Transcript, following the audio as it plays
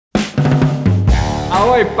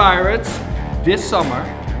Ahoy pirates! This summer,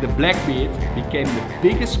 the Blackbeard became the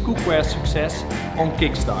biggest cookware success on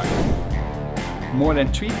Kickstarter. More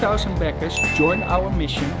than 3,000 backers joined our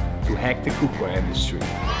mission to hack the cookware industry.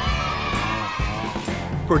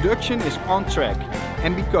 Production is on track,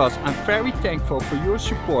 and because I'm very thankful for your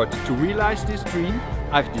support to realize this dream,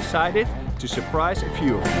 I've decided to surprise a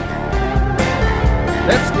few of you.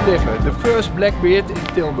 Let's deliver the first Blackbeard in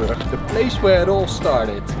Tilburg, the place where it all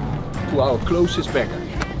started, to our closest backer.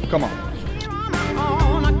 Come on.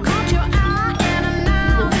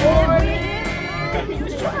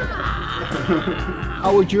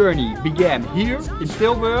 Our journey began here in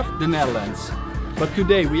Tilburg, the Netherlands. But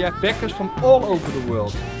today we have backers from all over the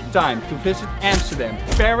world. Time to visit Amsterdam,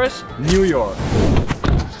 Paris, New York.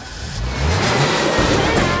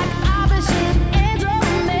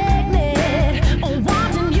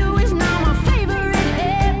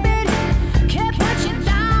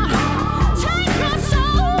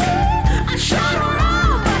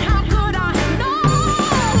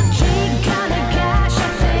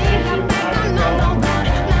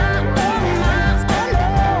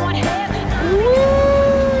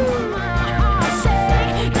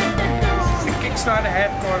 Kickstarter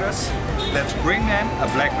headquarters, let's bring them a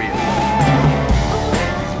Blackbeard.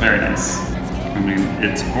 It's very nice. I mean,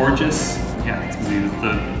 it's gorgeous. Yeah, it's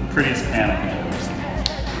the prettiest pan I can ever see.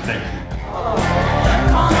 Thank you.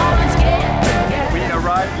 We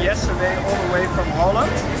arrived yesterday all the way from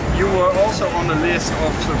Holland. You were also on the list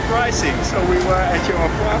of surprising, so we were at your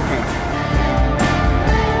apartment.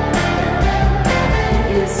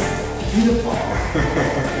 It is beautiful.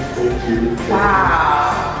 Thank you.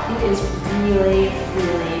 Wow, it is really,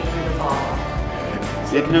 really beautiful.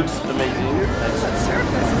 It looks amazing. That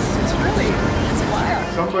surface is it's wild.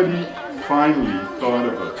 Somebody finally thought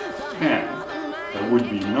of a pan that would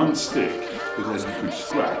be non-stick, but that you could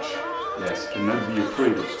scratch. Yes. And not be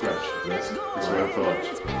afraid of scratch. Yes. That's what I thought.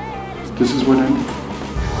 This is what I need.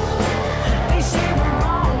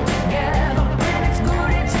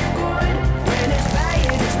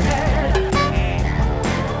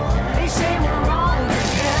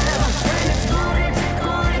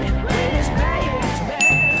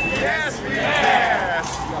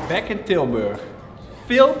 Back in Tilburg,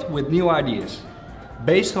 filled with new ideas.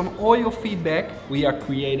 Based on all your feedback, we are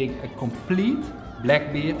creating a complete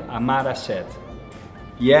Blackbeard Armada set.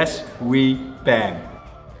 Yes, we pan.